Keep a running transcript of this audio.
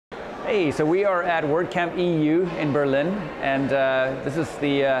Hey, so we are at WordCamp EU in Berlin, and this is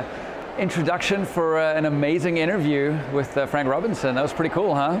the introduction for an amazing interview with Frank Robinson. That was pretty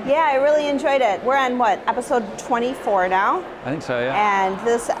cool, huh? Yeah, I really enjoyed it. We're on what, episode 24 now? I think so, yeah. And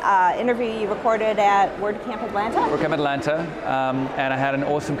this interview you recorded at WordCamp Atlanta? WordCamp Atlanta, and I had an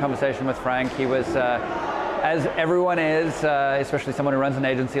awesome conversation with Frank. He was, as everyone is, especially someone who runs an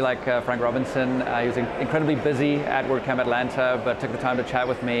agency like Frank Robinson, he was incredibly busy at WordCamp Atlanta, but took the time to chat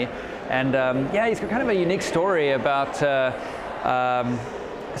with me. And yeah, he's got kind of a unique story about,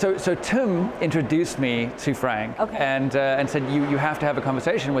 so Tim introduced me to Frank, okay. and said you have to have a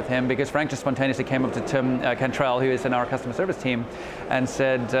conversation with him, because Frank just spontaneously came up to Tim Cantrell, who is in our customer service team, and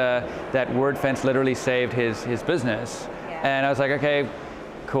said that Wordfence literally saved his business. Yeah. And I was like, okay,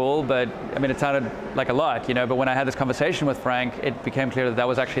 cool, but I mean, it sounded like a lot, you know, but when I had this conversation with Frank, it became clear that that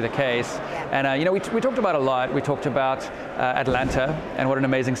was actually the case. Yeah. And you know, we talked about a lot. We talked about Atlanta and what an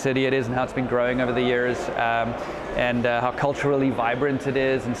amazing city it is and how it's been growing over the years, and how culturally vibrant it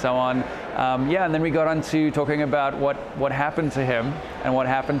is and so on. Yeah, and then we got on to talking about what happened to him and what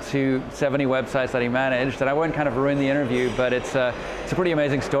happened to 70 websites that he managed. And I won't kind of ruin the interview, but it's a pretty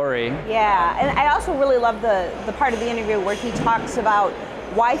amazing story. Yeah, and I also really love the part of the interview where he talks about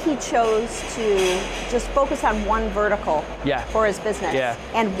why he chose to just focus on one vertical for his business,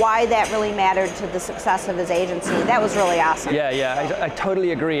 and why that really mattered to the success of his agency. That was really awesome. Yeah, I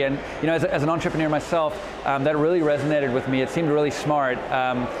totally agree. And you know, as an entrepreneur myself, that really resonated with me. It seemed really smart.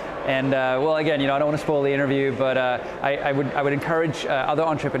 Well, again, you know, I don't want to spoil the interview, but I would encourage other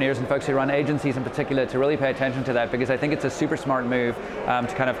entrepreneurs and folks who run agencies in particular to really pay attention to that, because I think it's a super smart move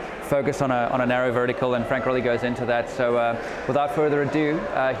to kind of focus on a narrow vertical, and Frank really goes into that. So without further ado,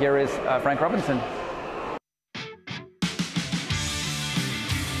 here is Frank Robinson.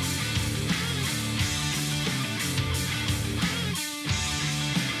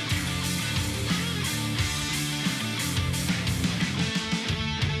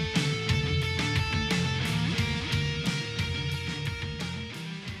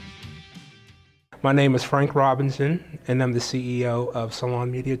 My name is Frank Robinson, and I'm the CEO of Salon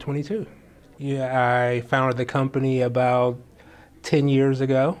Media 22. Yeah, I founded the company about 10 years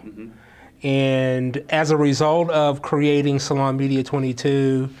ago. Mm-hmm. And as a result of creating Salon Media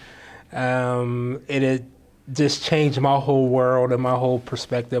 22, it had just changed my whole world and my whole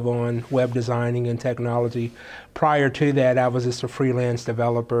perspective on web designing and technology. Prior to that, I was just a freelance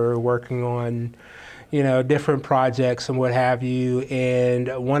developer working on different projects and what have you. And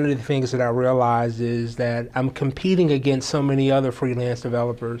one of the things that I realized is that I'm competing against so many other freelance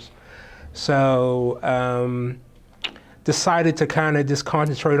developers. So decided to kind of just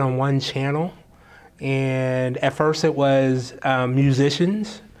concentrate on one channel. And at first it was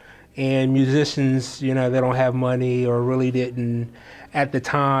musicians. And musicians, you know, they don't have money, or really didn't at the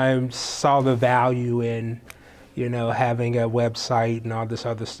time saw the value in having a website and all this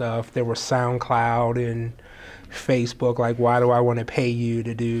other stuff. There was SoundCloud and Facebook. Like, why do I want to pay you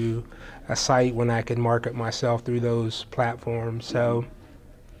to do a site when I can market myself through those platforms? So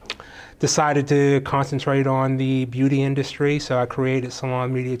decided to concentrate on the beauty industry. So I created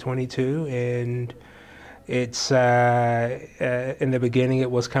Salon Media 22, and it's in the beginning it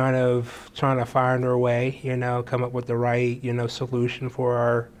was kind of trying to find our way, come up with the right, solution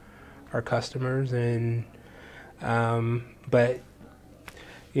for our customers. And but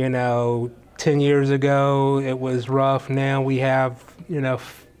 10 years ago it was rough. Now we have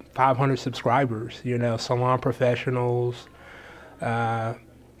 500 subscribers, salon professionals,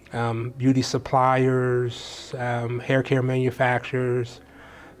 beauty suppliers, hair care manufacturers.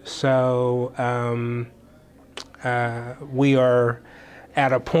 So we are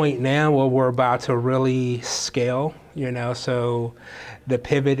at a point now where we're about to really scale, so the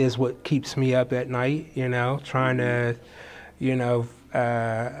pivot is what keeps me up at night, trying to,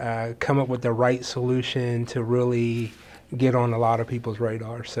 come up with the right solution to really get on a lot of people's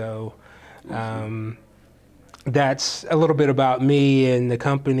radar. So that's a little bit about me and the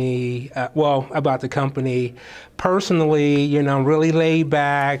company, about the company. Personally, I'm really laid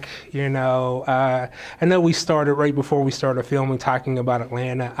back, I know we started right before we started filming talking about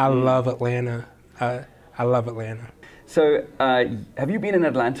Atlanta. I love Atlanta. I love Atlanta. So have you been in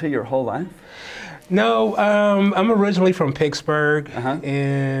Atlanta your whole life? No, I'm originally from Pittsburgh.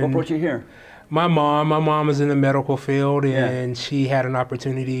 And what brought you here? My mom is in the medical field, and she had an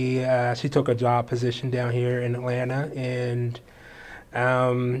opportunity. She took a job position down here in Atlanta, and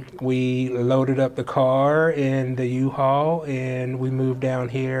we loaded up the car in the U-Haul, and we moved down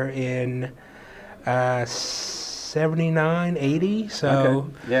here in 79, 80. So,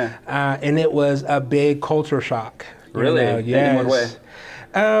 and it was a big culture shock. Really? Yes. In what way?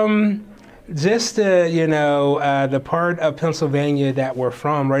 Just the part of Pennsylvania that we're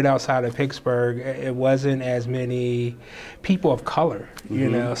from, right outside of Pittsburgh, it wasn't as many people of color, you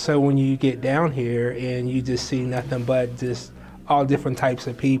know. So when you get down here and you just see nothing but just all different types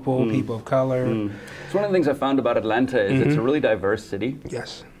of people, people of color. It's one of the things I found about Atlanta is it's a really diverse city.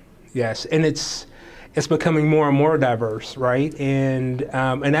 Yes, yes, and it's becoming more and more diverse, right? And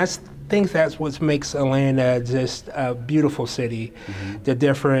I think that's what makes Atlanta just a beautiful city. The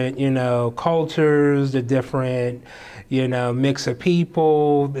different, cultures, the different, mix of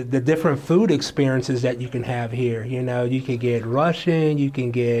people, the different food experiences that you can have here. You can get Russian, you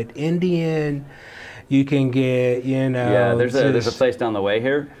can get Indian, you can get, Yeah, there's a place down the way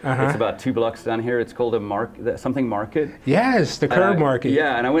here. It's about 2 blocks down here. It's called something market. Yes, the Curb Market.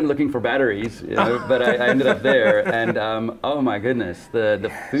 Yeah, and I went looking for batteries, but I ended up there, and oh my goodness, the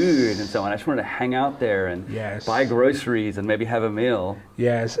food and so on. I just wanted to hang out there and buy groceries and maybe have a meal.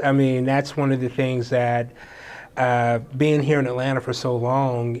 Yes, I mean, that's one of the things that being here in Atlanta for so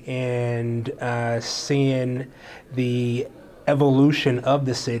long and seeing the evolution of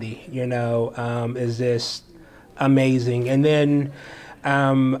the city, is just amazing. And then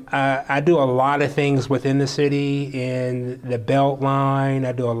I do a lot of things within the city in the Belt Line.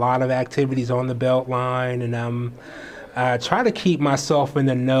 I do a lot of activities on the Belt Line, and try to keep myself in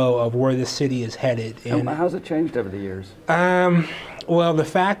the know of where the city is headed. And how's it changed over the years? Well, the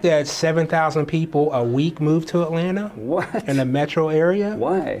fact that 7,000 people a week move to Atlanta in the metro area.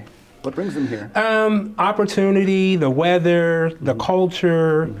 Why? What brings them here? Opportunity, the weather, the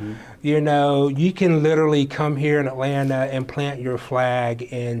culture. You can literally come here in Atlanta and plant your flag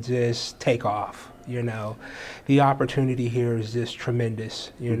and just take off. The opportunity here is just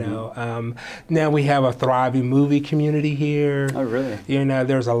tremendous. Now we have a thriving movie community here. Oh, really?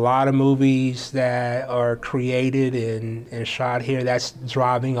 There's a lot of movies that are created and shot here. That's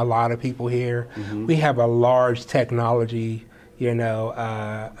driving a lot of people here. We have a large technology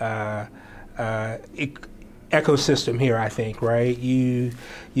ecosystem here, I think, right? You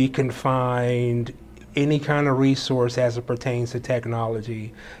can find any kind of resource as it pertains to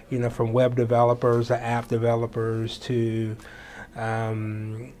technology, from web developers to app developers to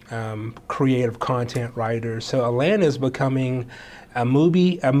creative content writers. So Atlanta is becoming a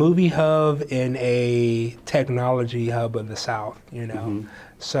movie hub and a technology hub of the South,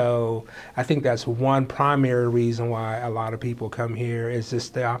 So I think that's one primary reason why a lot of people come here is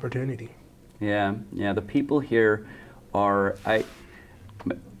just the opportunity. Yeah, the people here are, I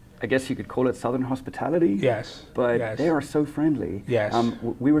guess you could call it Southern hospitality. Yes. But they are so friendly. Yes.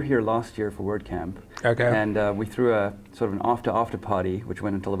 We were here last year for WordCamp. Okay. And we threw a sort of an after party, which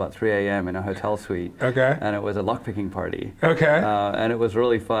went until about 3 a.m. in a hotel suite. Okay. And it was a lockpicking party. Okay. And it was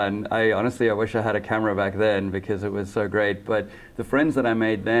really fun. I wish I had a camera back then because it was so great. But the friends that I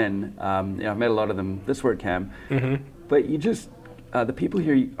made then, I've made a lot of them this WordCamp. But the people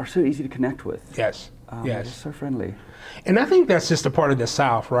here are so easy to connect with. Yes. They're just so friendly. And I think that's just a part of the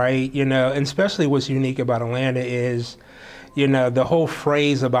South, right? And especially what's unique about Atlanta is, the whole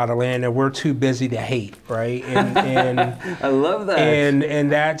phrase about Atlanta, we're too busy to hate, right? And I love that.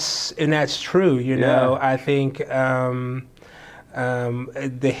 And that's true, I think the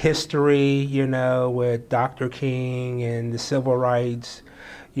history, with Dr. King and the civil rights,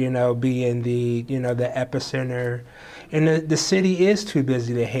 being the epicenter. And the city is too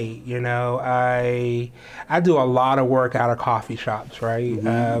busy to hate, I do a lot of work out of coffee shops, right?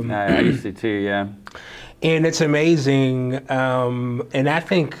 I used to too, yeah. And it's amazing, and I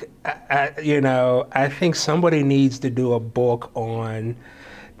think, I think somebody needs to do a book on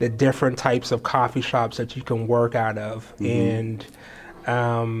the different types of coffee shops that you can work out of. And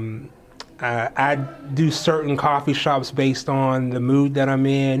I do certain coffee shops based on the mood that I'm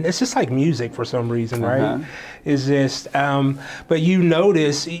in. It's just like music for some reason, right? It's just, but you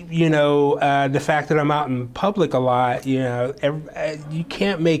notice, the fact that I'm out in public a lot, you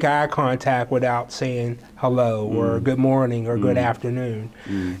can't make eye contact without saying hello or good morning or good afternoon,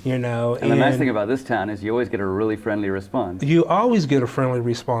 And the nice thing about this town is you always get a really friendly response. You always get a friendly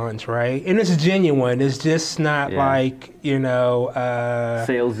response, right? And it's genuine. It's just not like,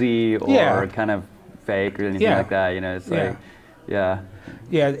 salesy or kind of fake or anything like that. It's like,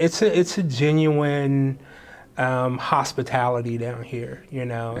 it's a genuine hospitality down here,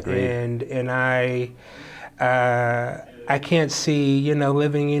 Agreed. and I can't see,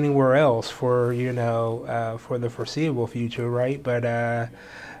 living anywhere else for the foreseeable future, right? But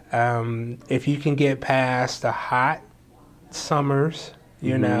if you can get past the hot summers,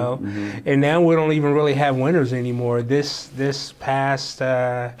 and now we don't even really have winters anymore. This past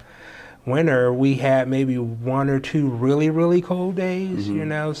winter, we had maybe 1 or 2 really cold days, you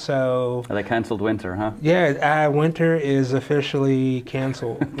know, so. They canceled winter, huh? Yeah, winter is officially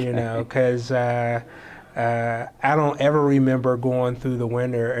canceled, you know, because I don't ever remember going through the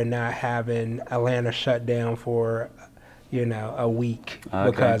winter and not having Atlanta shut down for, you know, a week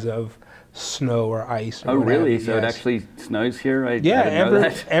because of snow or ice. Or whatever. Really? So it actually snows here? I yeah, didn't know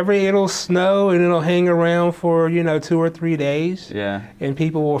that. it'll snow and it'll hang around for, you know, 2 or 3 days. Yeah. And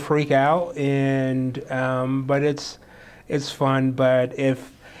people will freak out, and but it's fun. But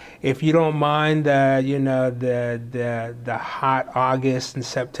if you don't mind the, you know, the hot August and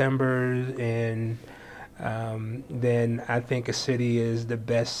September, and then I think a city is the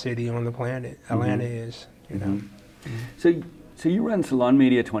best city on the planet. Atlanta is, you know. So you run Salon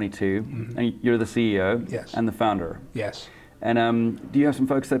Media 22, and you're the CEO and the founder. Yes. And do you have some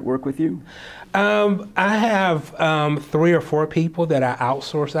folks that work with you? I have 3 or 4 people that I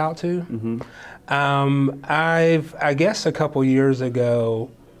outsource out to. I guess a couple years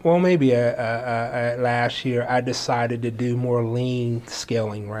ago, well, maybe last year, I decided to do more lean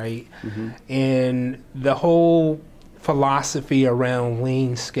scaling, right? And the whole philosophy around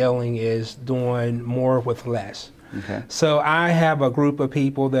lean scaling is doing more with less. Okay. So I have a group of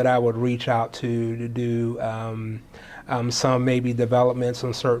people that I would reach out to do some maybe developments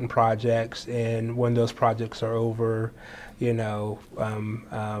on certain projects, and when those projects are over, you know,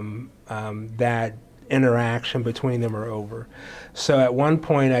 that interaction between them are over. So at one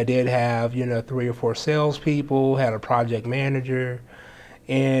point I did have, you know, 3 or 4 salespeople, had a project manager,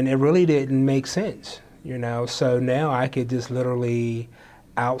 and it really didn't make sense, you know. So now I could just literally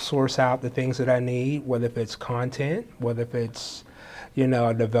outsource out the things that I need, whether if it's content, whether if it's, you know,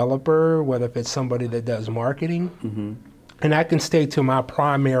 a developer, whether if it's somebody that does marketing. And I can stay to my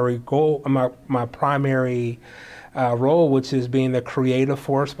primary goal, my primary role, which is being the creative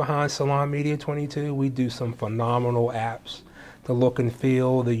force behind Salon Media 22. We do some phenomenal apps, the look and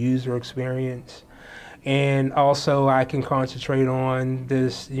feel, the user experience. And also I can concentrate on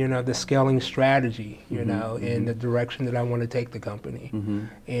this, you know, the scaling strategy, you know, in the direction that I want to take the company,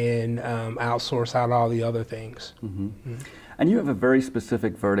 and outsource out all the other things. And you have a very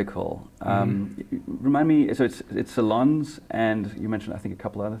specific vertical. Remind me, so it's salons, and you mentioned I think a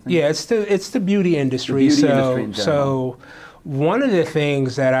couple other things. Yeah, it's the beauty industry. The beauty industry in general. So one of the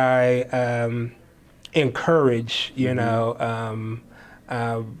things that I encourage, you know,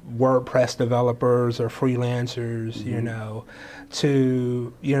 WordPress developers or freelancers, you know,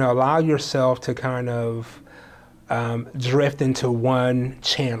 to, you know, allow yourself to kind of drift into one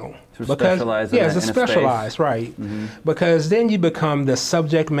channel. So specialize in a specialized, right? Because then you become the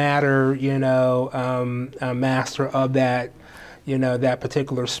subject matter, you know, master of that, you know, that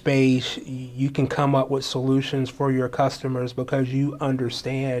particular space. You can come up with solutions for your customers because you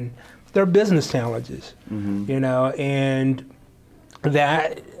understand their business challenges, you know, and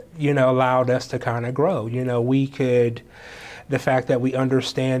that, you know, allowed us to kind of grow. You know, the fact that we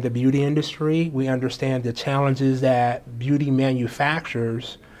understand the beauty industry, we understand the challenges that beauty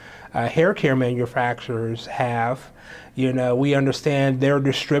manufacturers, hair care manufacturers have. You know, we understand their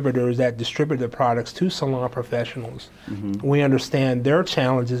distributors that distribute the products to salon professionals. We understand their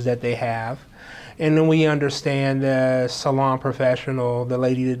challenges that they have. And then we understand the salon professional, the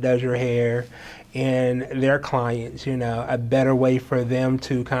lady that does your hair, and their clients, you know, a better way for them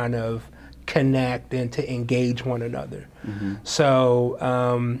to kind of connect and to engage one another. So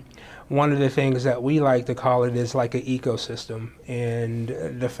one of the things that we like to call it is like an ecosystem, and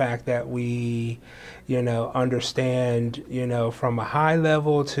the fact that we, you know, understand, you know, from a high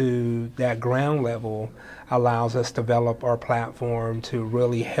level to that ground level allows us to develop our platform to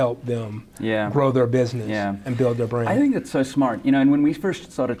really help them grow their business and build their brand. I think that's so smart. You know, and when we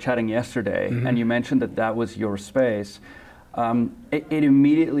first started chatting yesterday, and you mentioned that that was your space, it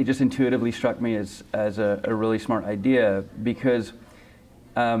immediately just intuitively struck me as a really smart idea, because,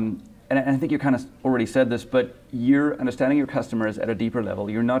 and I think you kind of already said this, but you're understanding your customers at a deeper level.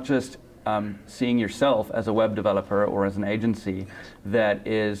 You're not just seeing yourself as a web developer or as an agency that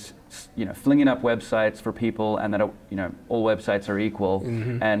is, you know, flinging up websites for people, and that, you know, all websites are equal,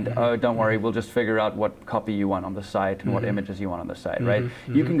 and oh, don't worry, we'll just figure out what copy you want on the site and what images you want on the site, right?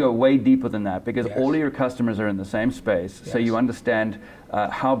 You can go way deeper than that, because all of your customers are in the same space, so you understand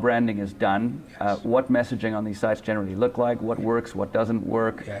how branding is done, what messaging on these sites generally look like, what works, what doesn't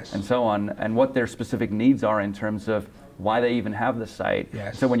work, and so on, and what their specific needs are in terms of why they even have the site.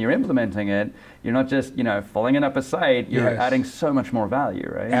 So when you're implementing it, you're not just, you know, following up a site, you're adding so much more value,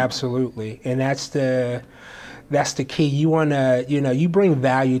 right? Absolutely. And that's the That's the key. You want to, you bring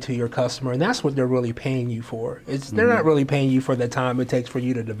value to your customer, and that's what they're really paying you for. They're not really paying you for the time it takes for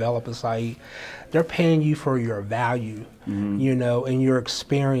you to develop a site. They're paying you for your value, and your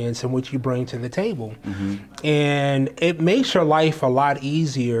experience and what you bring to the table. And it makes your life a lot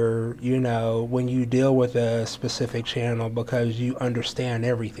easier, when you deal with a specific channel, because you understand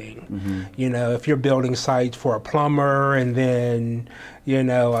everything. If you're building sites for a plumber and then,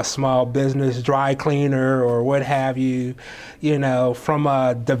 a small business dry cleaner or what have you, from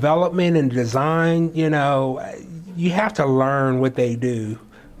a development and design, you have to learn what they do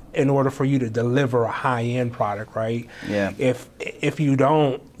in order for you to deliver a high-end product, right? Yeah. If you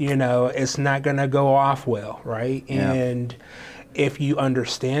don't, it's not gonna go off well, right? Yeah. And if you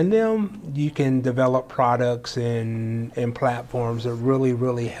understand them, you can develop products and platforms that really,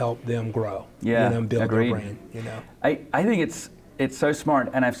 really help them grow. Yeah, and build agreed. their brand. I think it's so smart,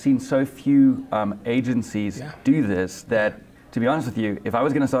 and I've seen so few agencies do this that, to be honest with you, if I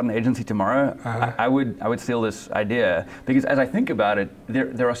was going to start an agency tomorrow, I would steal this idea, because as I think about it,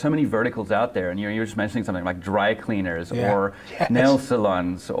 there are so many verticals out there, and you're just mentioning something like dry cleaners or nail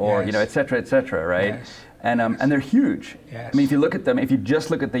salons or et cetera, right? Yes. And they're huge. Yes. I mean, if you look at them, if you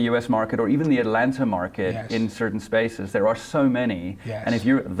just look at the U.S. market or even the Atlanta market in certain spaces, there are so many. Yes. And if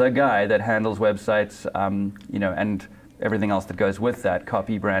you're the guy that handles websites, and everything else that goes with that,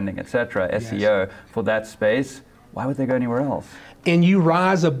 copy, branding, etc., SEO for that space, why would they go anywhere else? And you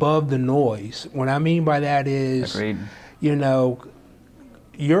rise above the noise. What I mean by that is, agreed.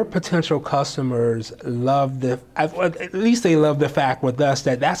 Your potential customers love at least they love the fact with us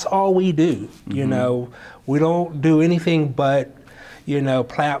that that's all we do. We don't do anything but,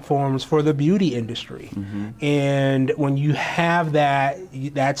 platforms for the beauty industry. And when you have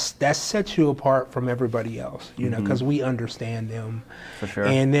that sets you apart from everybody else, because we understand them. For sure.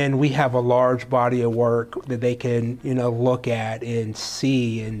 And then we have a large body of work that they can, look at and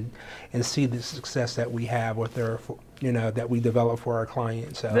see and see the success that we have with their, that we develop for our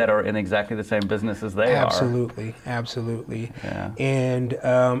clients. So. That are in exactly the same business as they are. Absolutely. Yeah.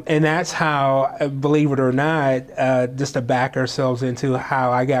 And that's how, believe it or not, just to back ourselves into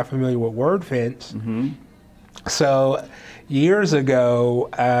how I got familiar with Wordfence. So years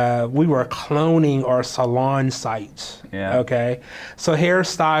ago, we were cloning our salon sites. Okay. So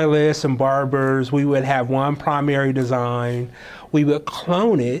hairstylists and barbers, we would have one primary design. We would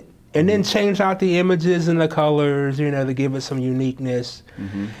clone it and then change out the images and the colors, to give it some uniqueness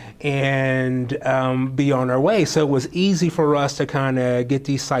and be on our way. So it was easy for us to kind of get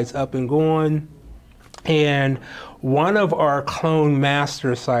these sites up and going. And one of our clone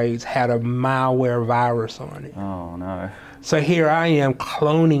master sites had a malware virus on it. Oh, no. So here I am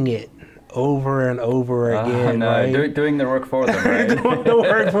cloning it over and over again. No. Right? Doing the work for them, right? Doing the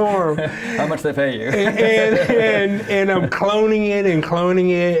work for them. How much they pay you? and I'm cloning it,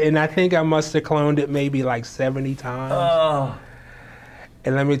 and I think I must have cloned it maybe like 70 times. Oh.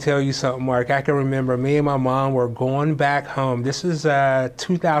 And let me tell you something, Mark. I can remember me and my mom were going back home. This is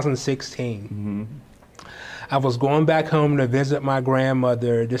 2016. I was going back home to visit my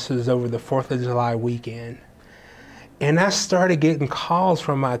grandmother. This was over the 4th of July weekend. And I started getting calls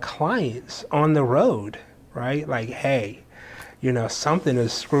from my clients on the road, right? Like, hey, something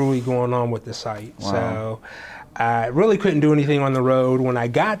is screwy going on with the site. Wow. So I really couldn't do anything on the road. When I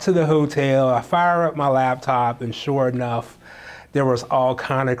got to the hotel, I fired up my laptop, and sure enough, there was all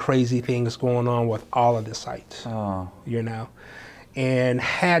kind of crazy things going on with all of the sites, and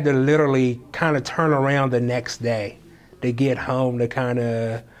had to literally kind of turn around the next day to get home to kind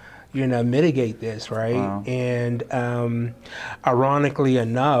of, mitigate this, right? Wow. And ironically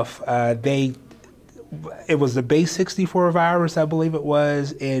enough, it was the base 64 virus, I believe it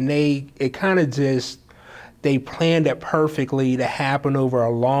was, and they planned it perfectly to happen over a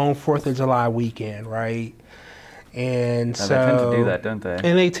long 4th of July weekend, right? And so they tend to do that, don't they?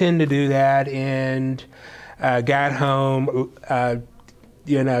 And they tend to do that, and got home,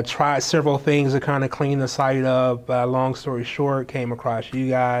 tried several things to kind of clean the site up. Long story short, came across you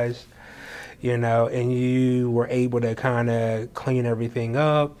guys, and you were able to kind of clean everything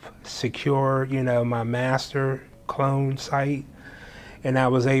up, secure, my master clone site. And I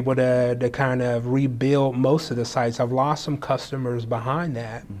was able to kind of rebuild most of the sites. I've lost some customers behind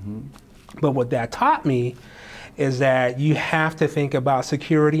that. But what that taught me is that you have to think about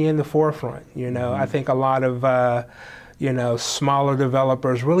security in the forefront. I think a lot of smaller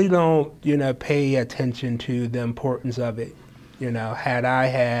developers really don't, pay attention to the importance of it. Had I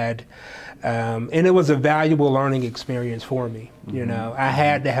had, and it was a valuable learning experience for me. I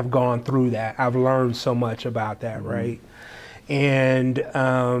had to have gone through that. I've learned so much about that, right? And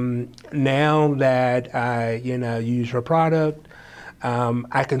now that I, use your product,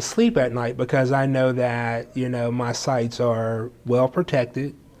 I can sleep at night because I know that, my sites are well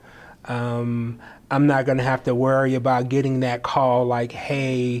protected. I'm not going to have to worry about getting that call like,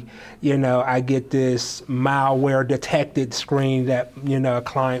 hey, I get this malware detected screen that, a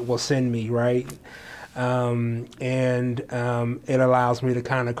client will send me, right? And it allows me to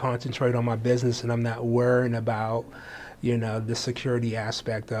kind of concentrate on my business, and I'm not worrying about, the security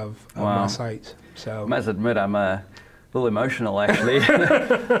aspect of my sites. So I must admit, I'm a little emotional, actually.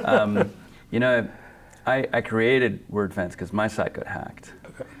 I created Wordfence because my site got hacked.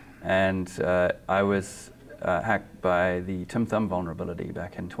 Okay. And I was hacked by the Tim Thumb vulnerability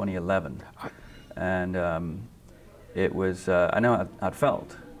back in 2011. And it was, I know how it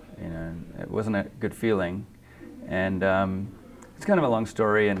felt. It wasn't a good feeling. And it's kind of a long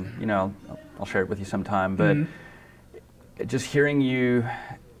story, and I'll share it with you sometime. But just hearing you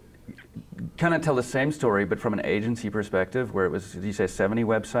kind of tell the same story, but from an agency perspective, where it was, did you say 70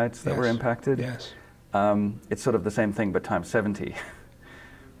 websites that were impacted? Yes. It's sort of the same thing, but times 70.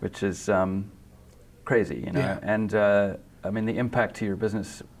 Which is crazy, Yeah. And I mean, the impact to your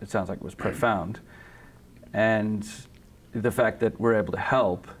business, it sounds like, was profound. And the fact that we're able to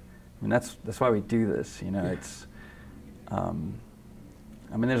help, I mean, that's why we do this, Yeah. It's, I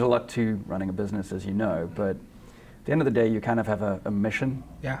mean, there's a lot to running a business, as you know, but at the end of the day, you kind of have a mission.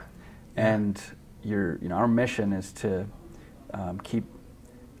 Yeah. And our mission is to keep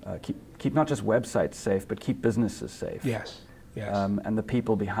not just websites safe, but keep businesses safe. Yes. Yes. And the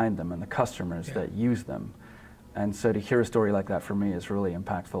people behind them and the customers that use them. And so to hear a story like that for me is really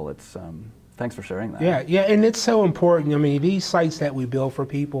impactful. It's thanks for sharing that. Yeah, and it's so important. I mean, these sites that we build for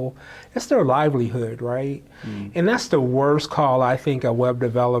people, it's their livelihood, right? And that's the worst call I think a web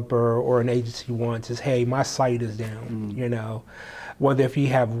developer or an agency wants is, hey, my site is down, Whether if you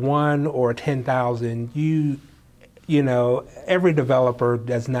have 1 or 10,000, every developer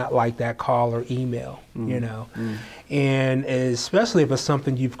does not like that call or email, and especially if it's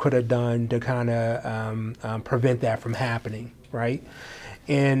something you could have done to kind of prevent that from happening, right?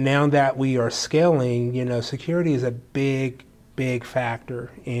 And now that we are scaling, security is a big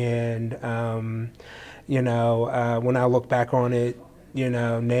factor. And, when I look back on it,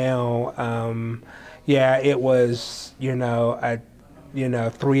 now, it was, a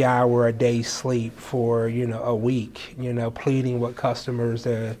 3-hour a day sleep for, a week, pleading with customers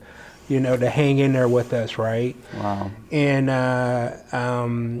to, to hang in there with us, right? Wow. And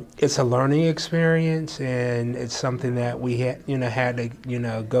it's a learning experience, and it's something that we had to,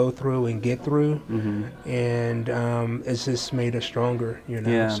 go through and get through, and it's just made us stronger,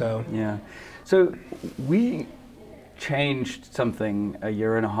 So we changed something a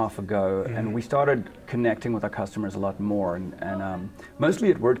year and a half ago, and we started connecting with our customers a lot more, and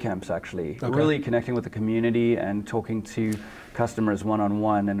mostly at WordCamps, actually. Really connecting with the community and talking to customers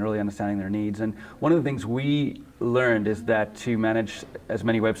one-on-one and really understanding their needs. And one of the things we learned is that to manage as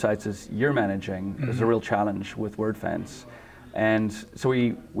many websites as you're managing is a real challenge with Wordfence. And so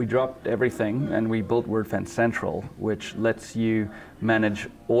we dropped everything and we built Wordfence Central, which lets you manage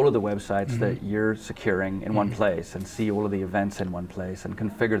all of the websites that you're securing in one place and see all of the events in one place and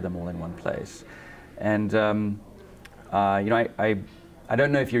configure them all in one place. And I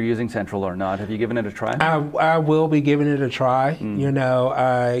don't know if you're using Central or not. Have you given it a try? I will be giving it a try.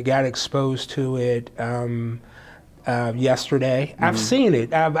 I got exposed to it yesterday. I've seen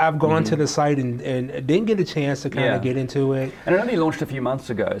it. I've gone to the site and didn't get a chance to kind of get into it. And it only launched a few months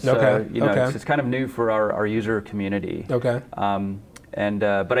ago, so it's kind of new for our user community. Okay.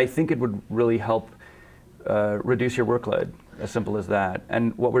 But I think it would really help reduce your workload. As simple as that.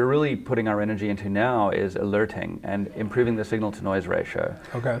 And what we're really putting our energy into now is alerting and improving the signal to noise ratio.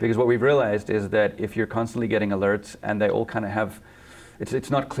 Okay. Because what we've realized is that if you're constantly getting alerts and they all kind of have,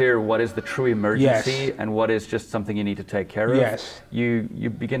 it's not clear what is the true emergency and what is just something you need to take care of. You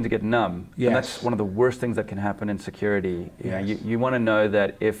begin to get numb. And that's one of the worst things that can happen in security. You want to know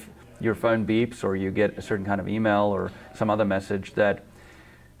that if your phone beeps or you get a certain kind of email or some other message, that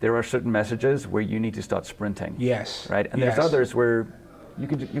there are certain messages where you need to start sprinting. Right? And there's others where you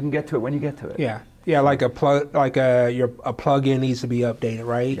can get to it when you get to it. Like a plug-in needs to be updated,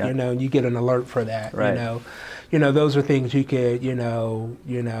 right? You get an alert for that. Right. Those are things you could, kind of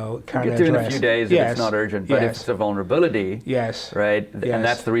address. You get to in a few days if it's not urgent, but if it's a vulnerability, right? And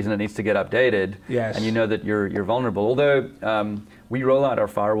that's the reason it needs to get updated. And you know that you're vulnerable. Although we roll out our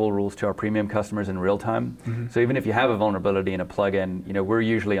firewall rules to our premium customers in real time. So even if you have a vulnerability in a plugin, we're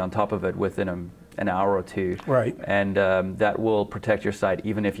usually on top of it within an hour or two. Right. And that will protect your site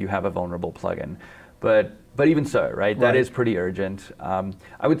even if you have a vulnerable plugin. But But even so, right, that Right. is pretty urgent.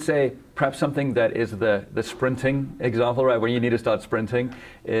 I would say perhaps something that is the sprinting example, right, when you need to start sprinting,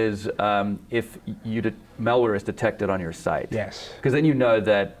 is if malware is detected on your site. Yes. Because then you know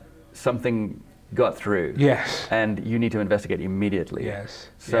that something got through. Yes. And you need to investigate immediately. Yes.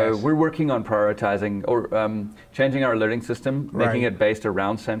 So yes. we're working on prioritizing or changing our alerting system, making Right. it based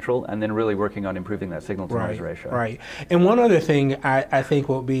around central, and then really working on improving that signal to noise Right, ratio. right. And one other thing I think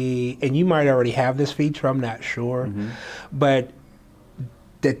will be, and you might already have this feature, I'm not sure, but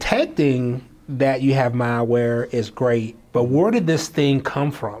detecting that you have malware is great, but where did this thing come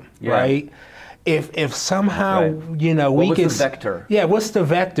from, right? If somehow, you know, what was the vector? Yeah, what's the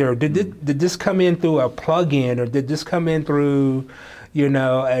vector? Did this come in through a plugin, or did this come in through, an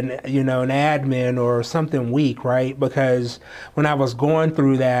admin or something weak, right? Because when I was going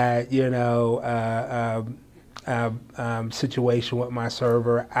through that, situation with my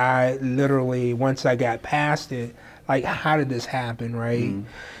server, I literally, once I got past it, like, how did this happen, right?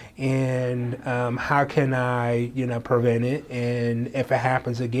 And how can I, prevent it? And if it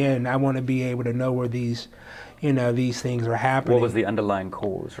happens again, I want to be able to know where these things are happening. What was the underlying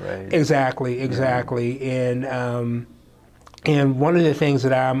cause, right? Exactly. And one of the things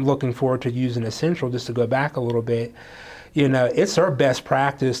that I'm looking forward to using Essential, just to go back a little bit, it's our best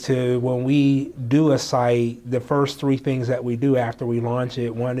practice to, when we do a site, the first 3 things that we do after we launch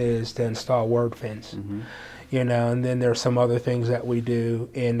it, one is to install Wordfence. And then there's some other things that we do.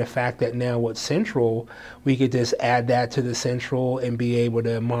 And the fact that now with Central, we could just add that to the Central and be able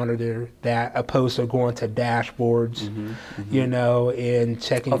to monitor that, opposed to going to dashboards, and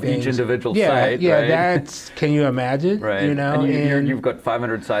checking of things. each individual site, Yeah, right? That's, can you imagine? Right. And you've got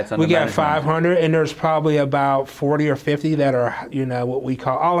 500 sites under we got management. 500, and there's probably about 40 or 50 that are, what we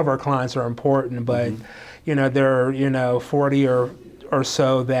call, all of our clients are important, but, there are, 40 or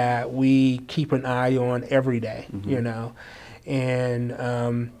so that we keep an eye on every day,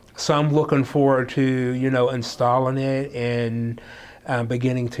 and so I'm looking forward to, installing it and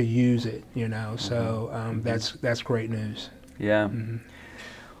beginning to use it, so that's great news. Yeah.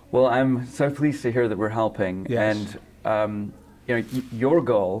 Well, I'm so pleased to hear that we're helping. Yes. And your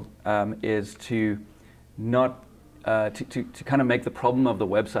goal is to not to kind of make the problem of the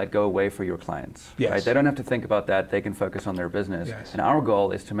website go away for your clients. Yes. Right? They don't have to think about that. They can focus on their business. Yes. And our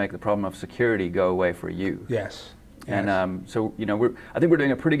goal is to make the problem of security go away for you. Yes. And so I think we're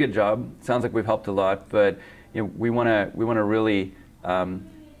doing a pretty good job. Sounds like we've helped a lot, but we want to really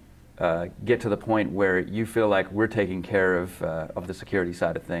get to the point where you feel like we're taking care of the security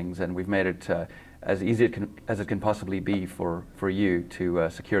side of things, and we've made it as easy as it can possibly be for you to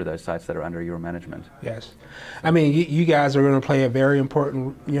secure those sites that are under your management. Yes. I mean, you guys are going to play a very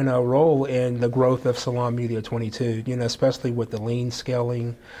important, role in the growth of Salon Media 22, especially with the lean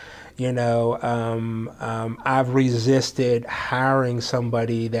scaling. I've resisted hiring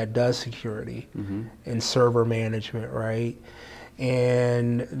somebody that does security and server management, right?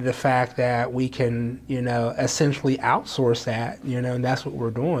 And the fact that we can, essentially outsource that, and that's what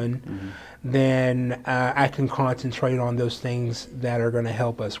we're doing, then I can concentrate on those things that are going to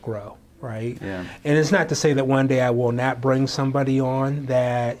help us grow, right? Yeah. And it's not to say that one day I will not bring somebody on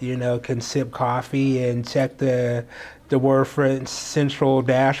that, can sip coffee and check the Wordfence Central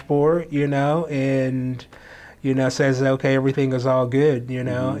dashboard, and says, okay, everything is all good,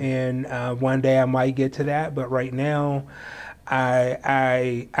 and one day I might get to that, but right now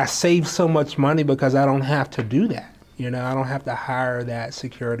I save so much money because I don't have to do that. I don't have to hire that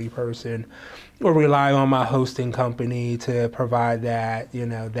security person or rely on my hosting company to provide that,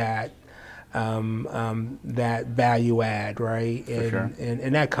 that value add, right? For sure.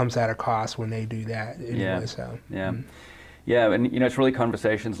 And that comes at a cost when they do that anyway. Yeah. So. Yeah. Yeah, and it's really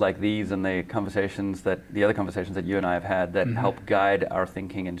conversations like these and the other conversations that you and I have had that help guide our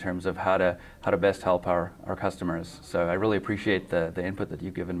thinking in terms of how to best help our customers. So I really appreciate the input that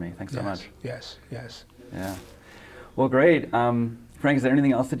you've given me. Thanks so much. Yes. Yeah. Well, great. Frank, is there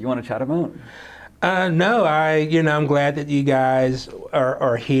anything else that you want to chat about? No, I'm glad that you guys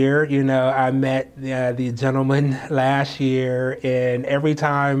are here. I met the gentleman last year, and every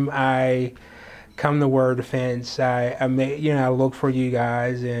time I come to Wordfence, I look for you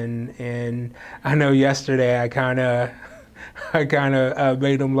guys, and I know yesterday I kind of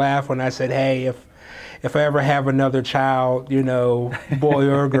made them laugh when I said, hey, if I ever have another child, boy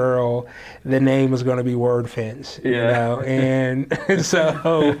or girl, the name is going to be Wordfence, and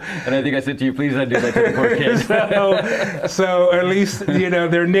so. And I think I said to you, please don't do that to the poor kids. so at least,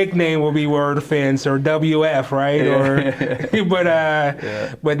 their nickname will be Wordfence or WF, right?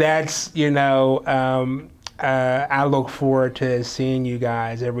 Yeah. But that's, I look forward to seeing you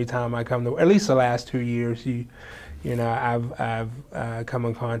guys every time I come to, at least the last 2 years, you know, I've come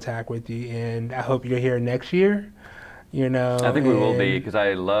in contact with you, and I hope you're here next year. You know, I think we will be, because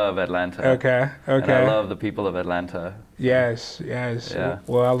I love Atlanta. Okay. And I love the people of Atlanta. Yes. Yeah.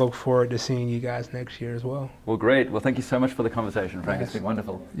 Well, I look forward to seeing you guys next year as well. Well, great. Well, thank you so much for the conversation, Frank. Yes. It's been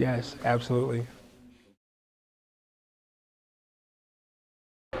wonderful. Yes, absolutely.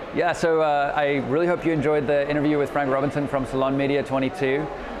 Yeah, so I really hope you enjoyed the interview with Frank Robinson from Salon Media 22.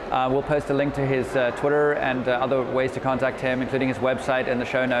 We'll post a link to his Twitter and other ways to contact him, including his website in the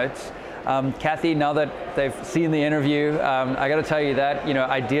show notes. Kathy, now that they've seen the interview, I got to tell you that, you know,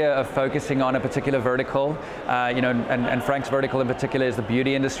 idea of focusing on a particular vertical, you know, and Frank's vertical in particular is the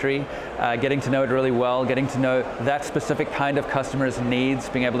beauty industry, getting to know it really well, getting to know that specific kind of customer's needs,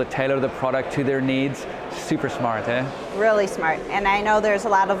 being able to tailor the product to their needs, super smart, eh? Really smart, and I know there's a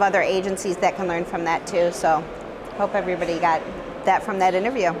lot of other agencies that can learn from that too, so hope everybody got that from that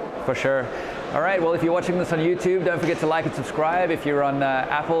interview. For sure. All right, well, if you're watching this on YouTube, don't forget to like and subscribe. If you're on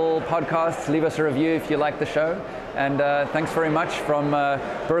Apple Podcasts, leave us a review if you like the show. And thanks very much from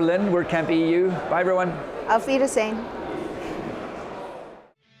Berlin, WordCamp EU. Bye, everyone. Auf Wiedersehen.